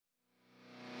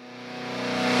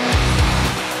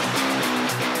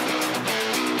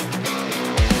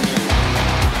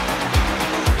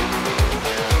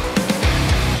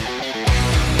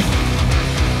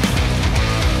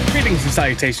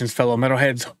Salutations, fellow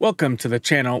metalheads. Welcome to the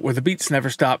channel where the beats never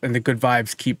stop and the good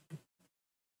vibes keep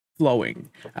flowing.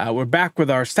 We're back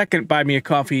with our second Buy Me a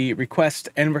Coffee request,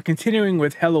 and we're continuing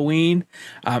with Helloween.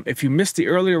 If you missed the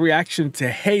earlier reaction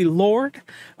to Hey Lord,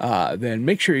 then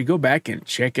make sure you go back and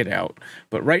check it out.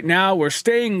 But right now, we're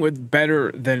staying with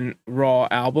Better Than Raw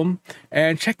album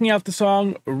and checking out the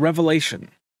song Revelation.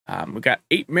 We got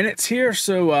 8 minutes here,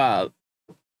 so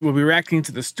we'll be reacting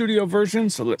to the studio version,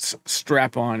 so let's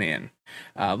strap on in.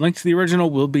 Link to the original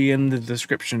will be in the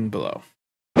description below.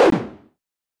 All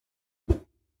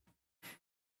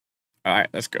right,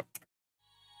 let's go.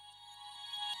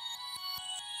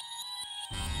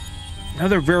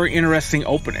 Another very interesting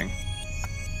opening.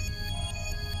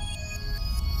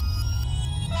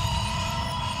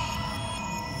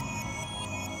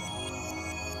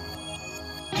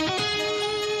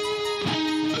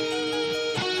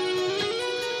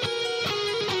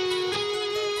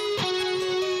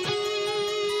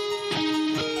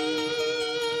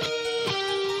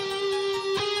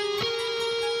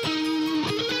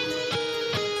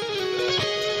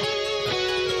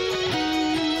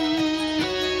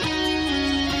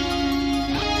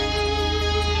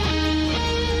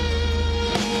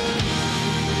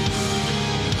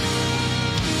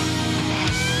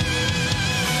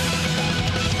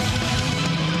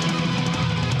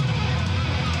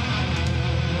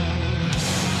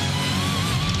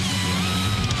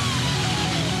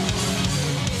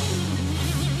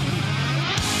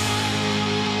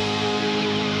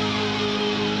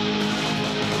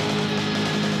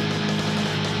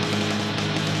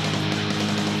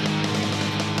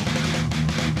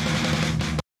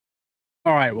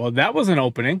 All right, well, that was an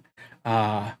opening.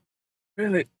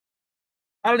 Really,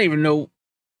 I don't even know.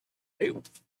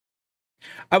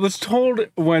 I was told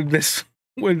when this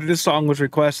song was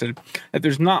requested that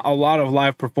there's not a lot of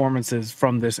live performances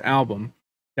from this album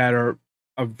that are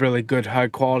of really good, high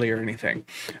quality or anything.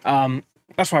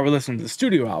 That's why we're listening to the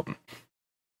studio album.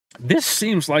 This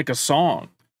seems like a song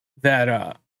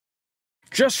that,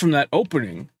 just from that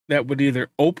opening, that would either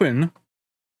open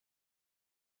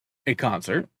a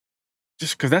concert,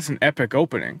 just because that's an epic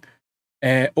opening,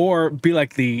 or be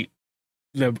like the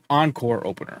encore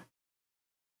opener.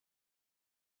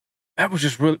 That was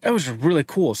just really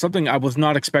cool. Something I was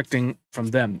not expecting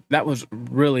from them. That was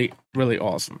really, really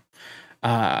awesome.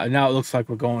 Now it looks like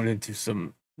we're going into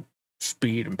some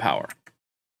speed and power.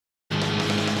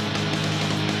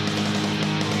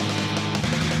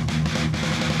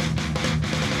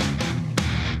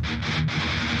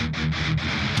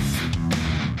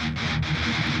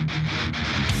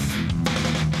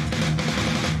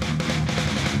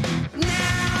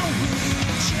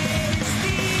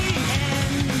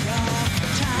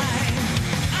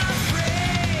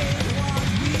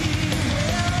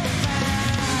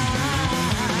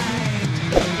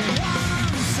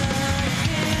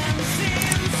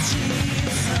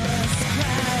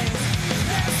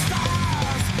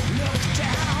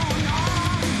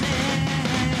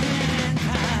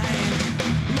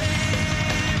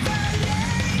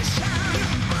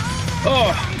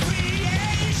 Oh.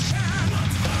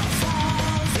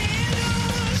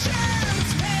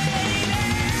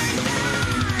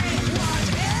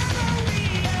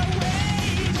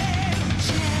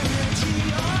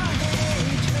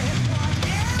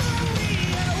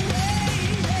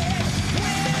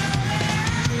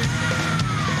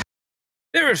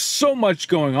 There is so much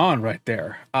going on right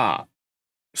there.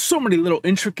 So many little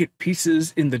intricate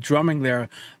pieces in the drumming there,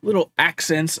 little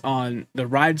accents on the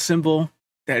ride cymbal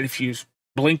that if you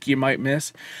blink you might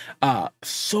miss.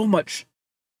 So much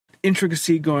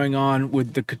intricacy going on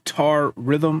with the guitar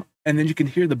rhythm, and then you can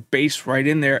hear the bass right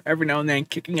in there every now and then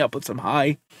kicking up with some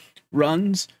high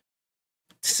runs.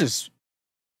 This is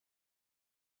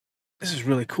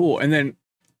really cool. And then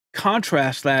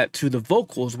contrast that to the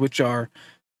vocals, which are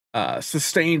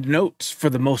sustained notes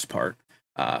for the most part,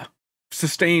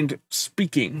 sustained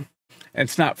speaking, and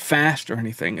it's not fast or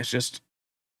anything. It's just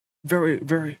very,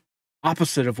 very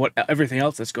opposite of what everything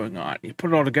else that's going on. You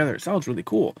put it all together, it sounds really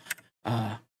cool.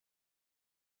 I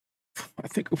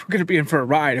think we're going to be in for a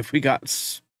ride if we got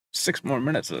 6 more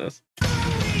minutes of this.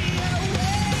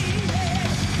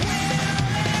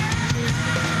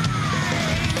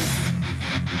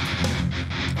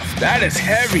 That is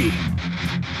heavy.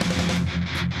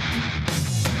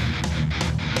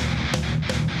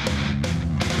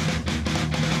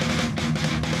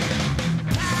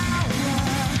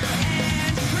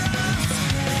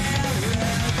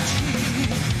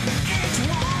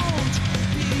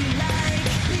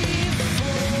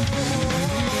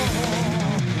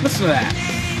 Listen to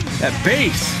that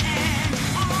bass.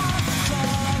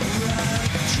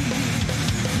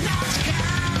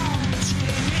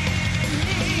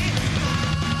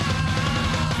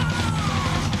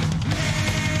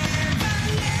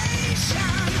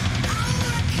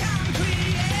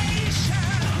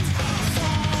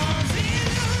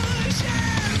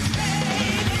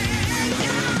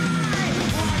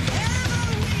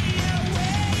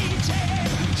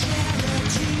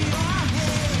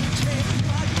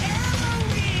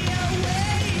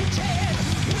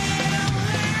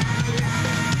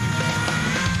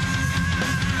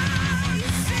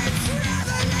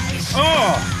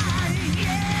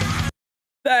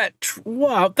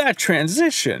 Wow, that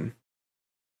transition.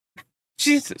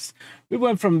 Jesus. We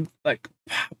went from like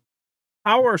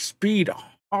power, speed,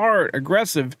 hard,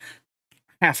 aggressive,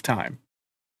 halftime.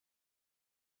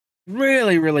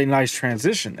 Really, really nice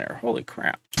transition there. Holy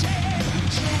crap.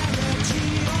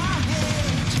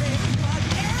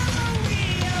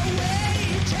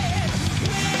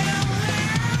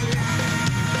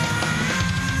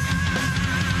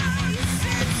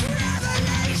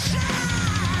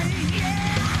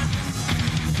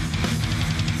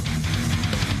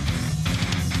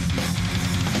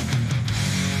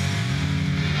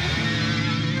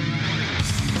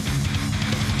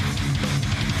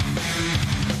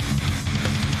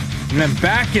 And then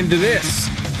back into this.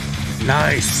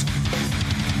 Nice.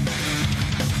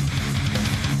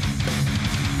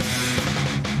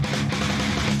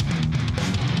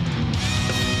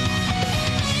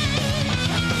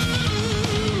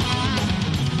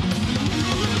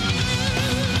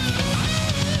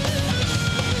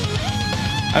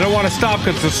 I don't want to stop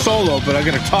because it's a solo, but I'm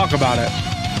going to talk about it.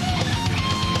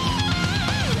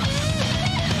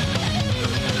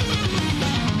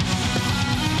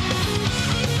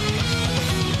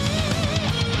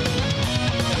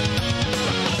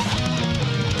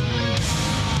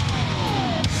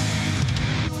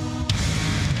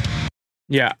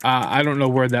 Yeah, I don't know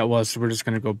where that was, so we're just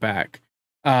going to go back.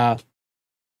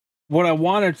 What I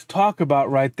wanted to talk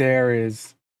about right there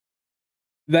is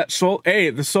that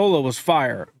the solo was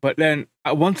fire, but then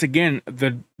once again,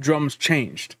 the drums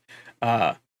changed.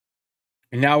 And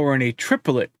now we're in a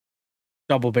triplet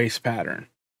double bass pattern.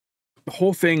 The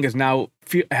whole thing is now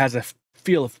has a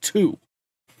feel of 2.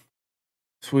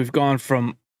 So we've gone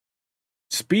from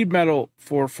speed metal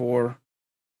 4/4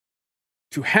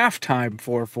 to halftime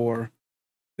 4/4.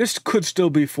 This could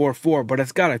still be 4/4, but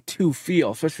it's got a 2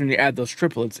 feel, especially when you add those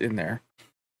triplets in there.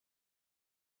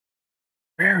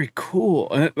 Very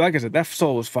cool. And like I said, that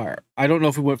solo was fire. I don't know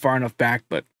if we went far enough back,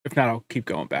 but if not, I'll keep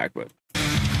going back. But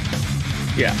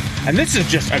yeah, and this is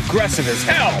just aggressive as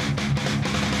hell.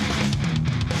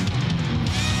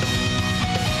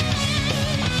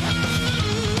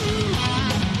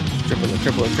 Triplet,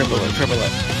 triplet, triplet,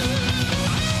 triplet.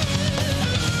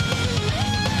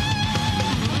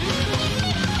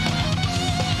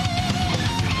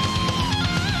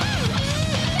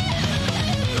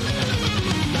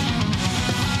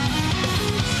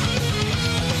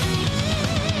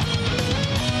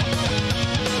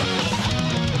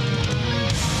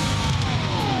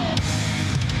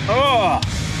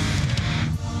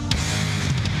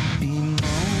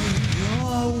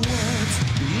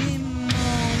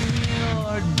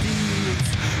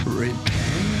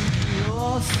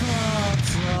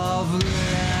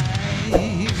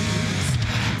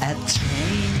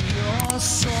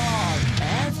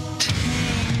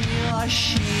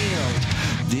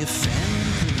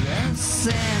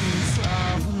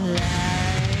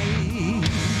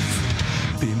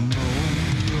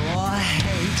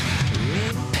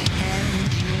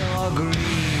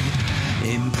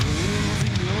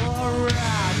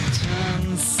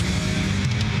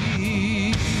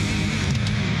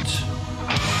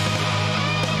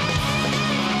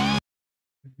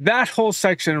 That whole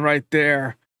section right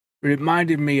there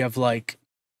reminded me of, like,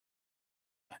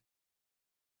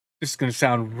 this is going to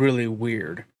sound really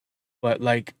weird, but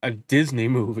like a Disney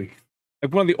movie,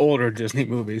 like one of the older Disney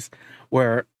movies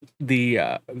where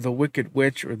the wicked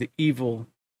witch or the evil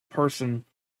person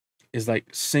is like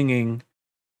singing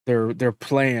their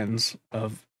plans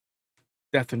of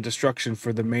death and destruction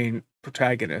for the main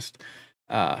protagonist.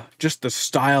 Just the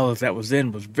style that was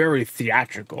in was very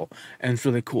theatrical, and it's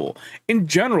really cool. In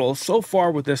general, so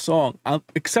far with this song,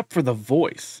 except for the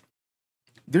voice,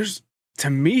 to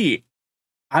me,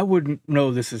 I wouldn't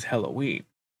know this is Helloween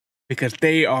because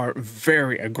they are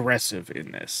very aggressive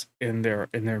in this, in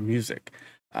their music.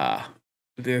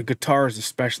 The guitars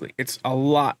especially, it's a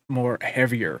lot more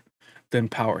heavier than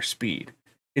power speed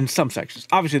in some sections.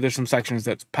 Obviously, there's some sections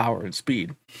that's power and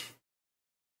speed,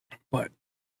 but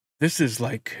this is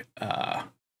like,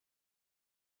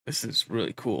 this is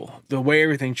really cool. The way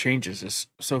everything changes is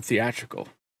so theatrical.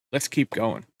 Let's keep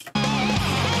going.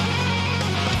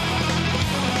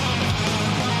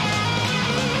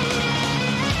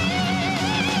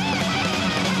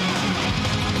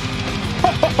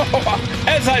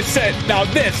 As I said, now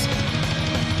this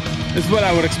is what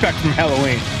I would expect from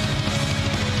Helloween.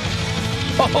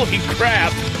 Holy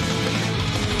crap.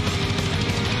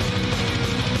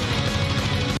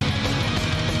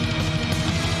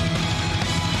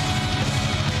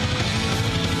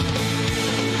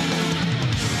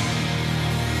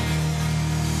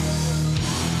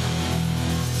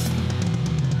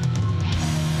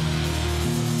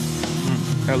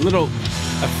 a little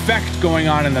effect going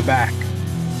on in the back.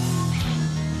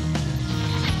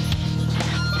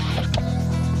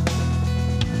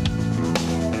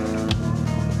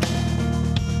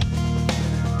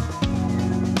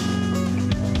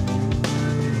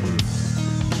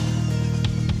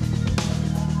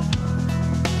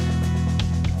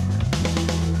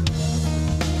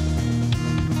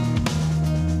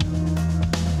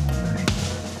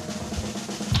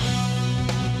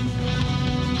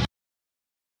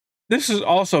 This is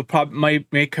also probably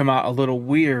may come out a little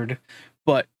weird,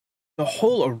 but the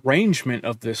whole arrangement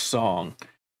of this song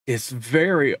is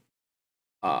very,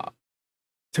 to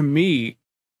me,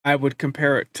 I would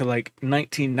compare it to like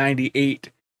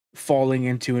 1998 falling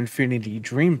into Infinity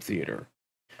Dream Theater.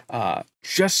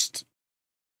 Just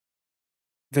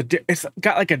it's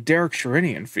got like a Derek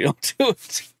Sherinian feel to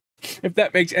it, if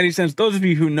that makes any sense. Those of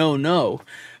you who know,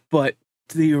 but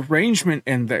the arrangement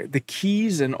and the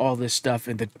keys and all this stuff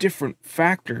and the different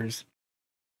factors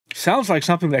sounds like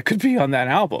something that could be on that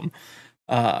album.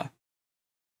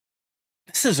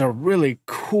 This is a really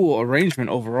cool arrangement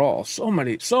overall. So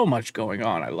much going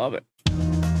on. I love it.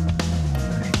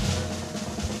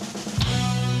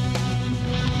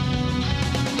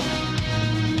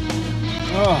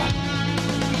 Oh.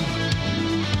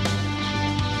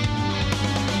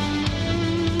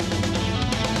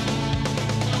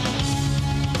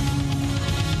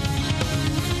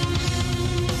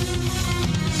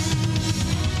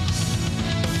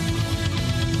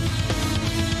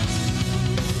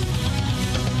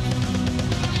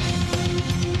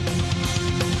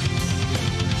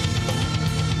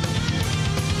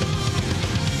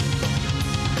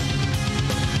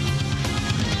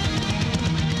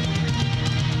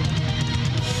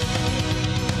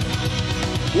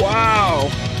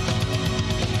 Wow.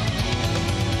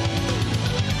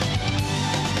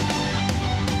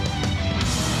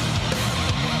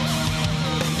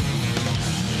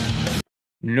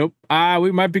 Nope.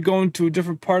 We might be going to a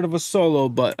different part of a solo,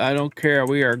 but I don't care.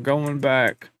 We are going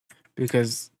back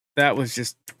because that was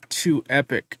just too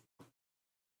epic.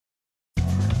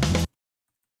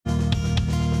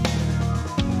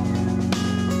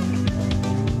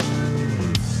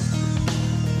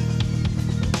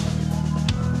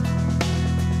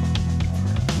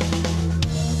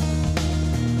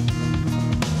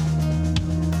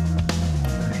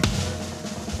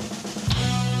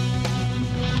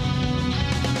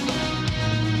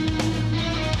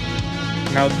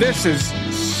 Now this is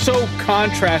so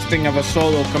contrasting of a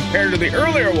solo compared to the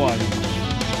earlier one.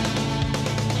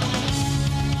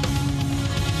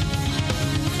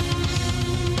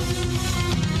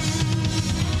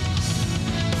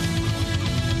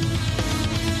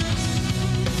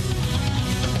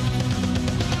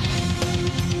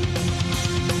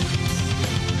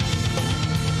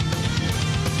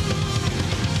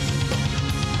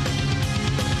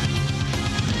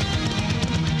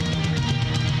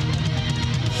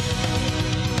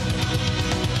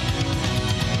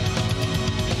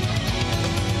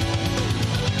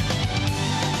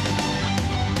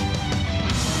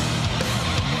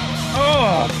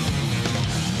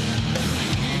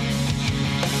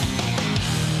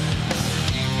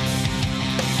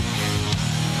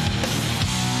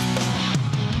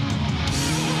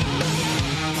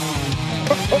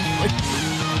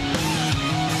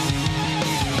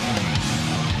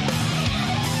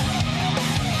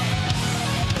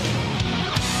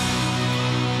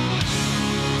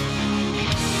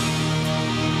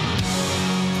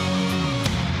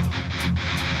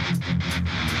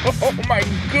 Oh my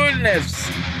goodness!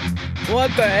 What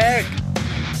the heck?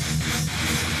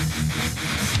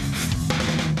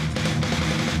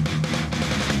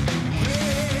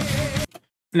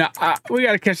 Now, we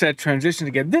gotta catch that transition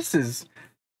again. This is...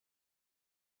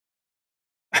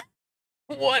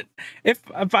 what? If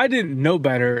I didn't know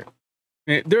better,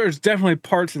 there's definitely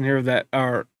parts in here that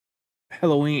are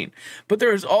Helloween, but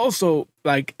there's also,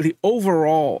 like, the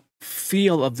overall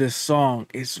feel of this song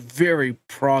is very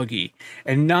proggy,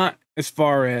 and not as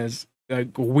far as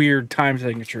like weird time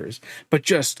signatures, but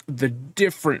just the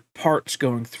different parts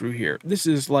going through here. This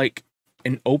is like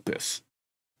an opus.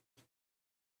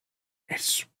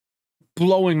 It's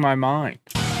blowing my mind.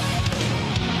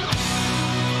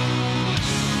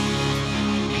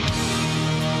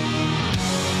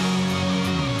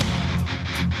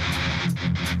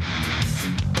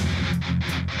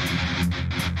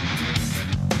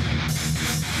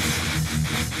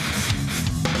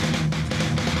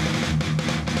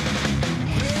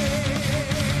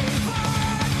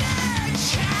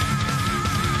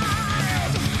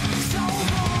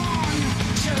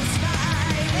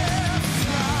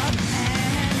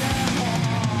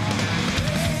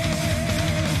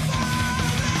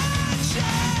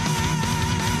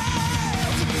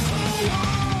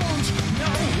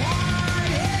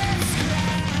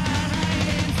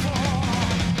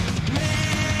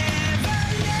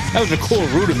 That was a cool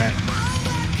rudiment.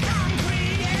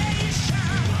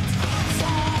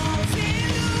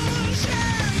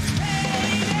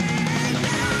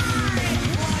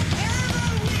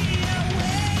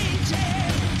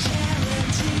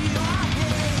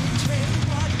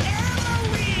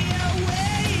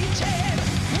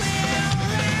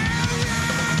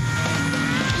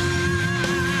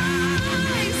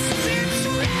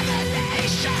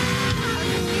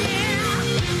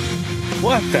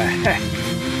 What the heck?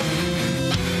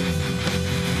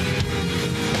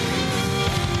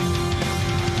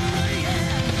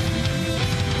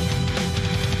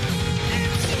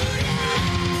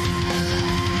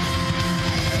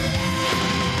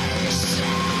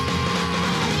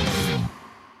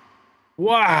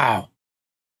 Wow.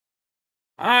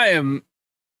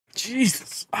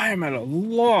 Jesus, I am at a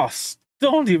loss.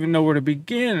 Don't even know where to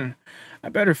begin. I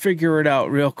better figure it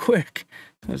out real quick,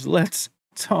 because let's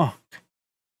talk.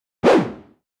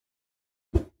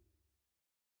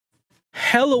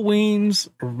 Helloween's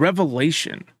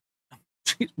Revelation.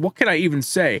 Jeez, what can I even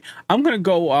say? I'm going to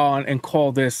go on and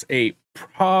call this a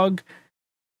prog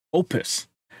opus.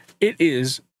 It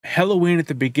is Helloween at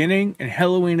the beginning and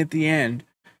Helloween at the end,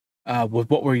 with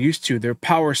what we're used to. Their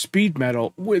power speed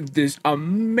metal with this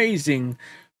amazing,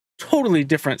 totally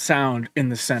different sound in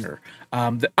the center.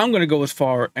 That I'm going to go as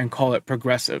far and call it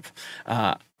progressive.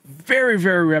 Very,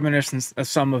 very reminiscent of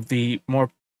some of the more,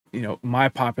 my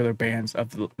popular bands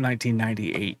of the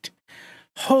 1998.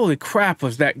 Holy crap,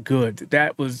 was that good?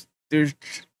 That was,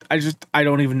 I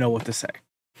don't even know what to say.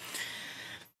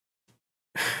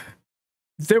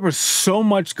 There was so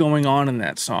much going on in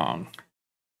that song.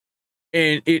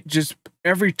 And it just,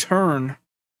 every turn,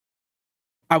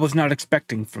 I was not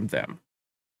expecting from them.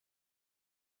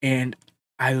 And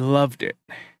I loved it.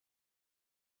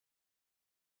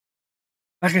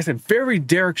 Like I said, very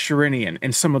Derek Sherinian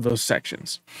in some of those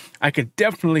sections. I could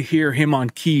definitely hear him on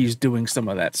keys doing some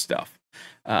of that stuff.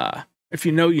 If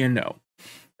you know, you know.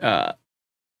 Wow,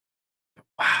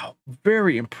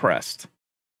 very impressed.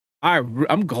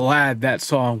 I'm glad that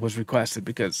song was requested,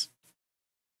 because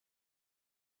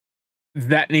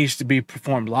that needs to be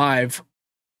performed live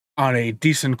on a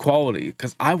decent quality,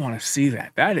 because I want to see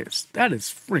that. That is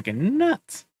freaking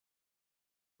nuts.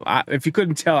 If you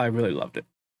couldn't tell, I really loved it.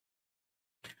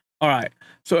 All right,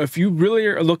 so if you really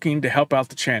are looking to help out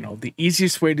the channel, the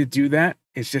easiest way to do that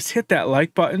is just hit that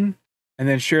like button and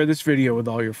then share this video with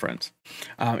all your friends.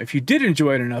 If you did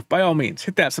enjoy it enough, by all means,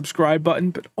 hit that subscribe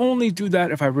button, but only do that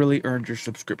if I really earned your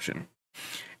subscription.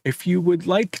 If you would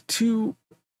like to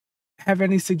have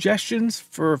any suggestions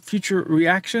for future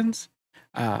reactions,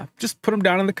 just put them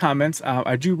down in the comments.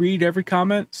 I do read every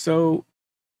comment, so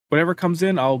whatever comes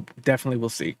in, I'll definitely will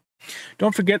see.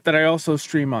 Don't forget that I also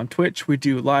stream on Twitch. We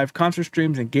do live concert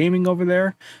streams and gaming over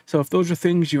there. So if those are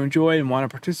things you enjoy and want to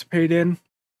participate in,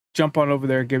 jump on over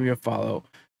there, give me a follow,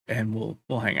 and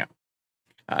we'll hang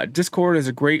out. Discord is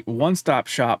a great one-stop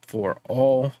shop for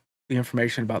all the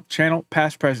information about the channel,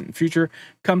 past, present, and future.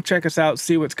 Come check us out,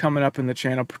 see what's coming up in the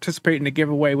channel, participate in a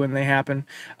giveaway when they happen.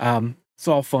 It's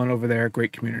all fun over there,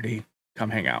 great community. Come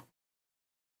hang out.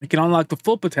 You can unlock the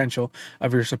full potential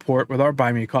of your support with our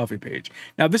Buy Me a Coffee page.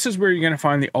 Now, this is where you're going to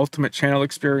find the ultimate channel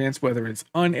experience, whether it's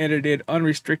unedited,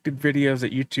 unrestricted videos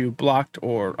that YouTube blocked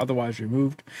or otherwise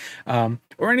removed,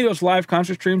 or any of those live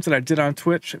concert streams that I did on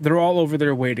Twitch. They're all over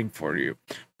there waiting for you.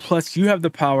 Plus, you have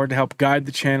the power to help guide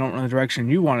the channel in the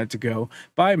direction you want it to go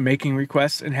by making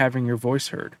requests and having your voice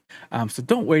heard. So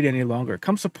don't wait any longer.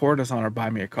 Come support us on our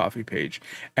Buy Me a Coffee page,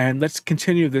 and let's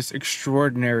continue this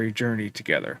extraordinary journey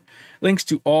together. Links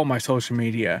to all my social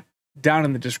media down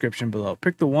in the description below.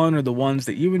 Pick the one or the ones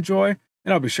that you enjoy,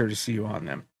 and I'll be sure to see you on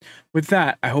them. With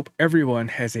that, I hope everyone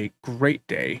has a great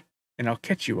day, and I'll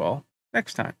catch you all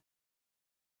next time.